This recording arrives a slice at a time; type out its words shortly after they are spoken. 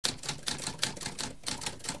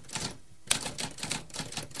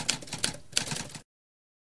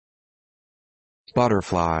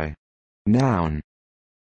Butterfly. Noun.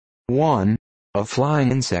 1. A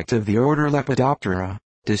flying insect of the order Lepidoptera,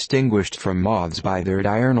 distinguished from moths by their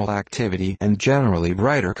diurnal activity and generally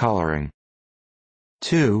brighter coloring.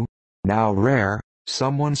 2. Now rare,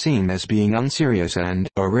 someone seen as being unserious and,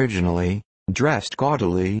 originally, dressed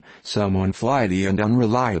gaudily, someone flighty and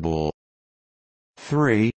unreliable.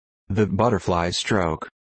 3. The butterfly stroke.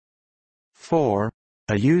 4.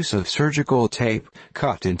 A use of surgical tape,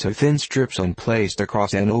 cut into thin strips and placed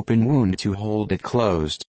across an open wound to hold it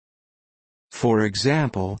closed. For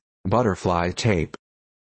example, butterfly tape.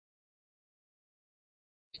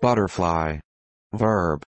 Butterfly.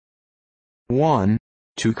 Verb. 1.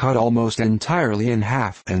 To cut almost entirely in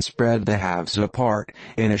half and spread the halves apart,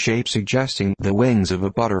 in a shape suggesting the wings of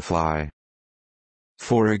a butterfly.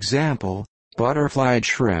 For example, butterflied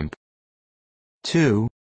shrimp. 2.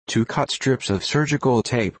 To cut strips of surgical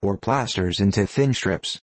tape or plasters into thin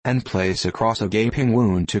strips, and place across a gaping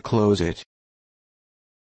wound to close it.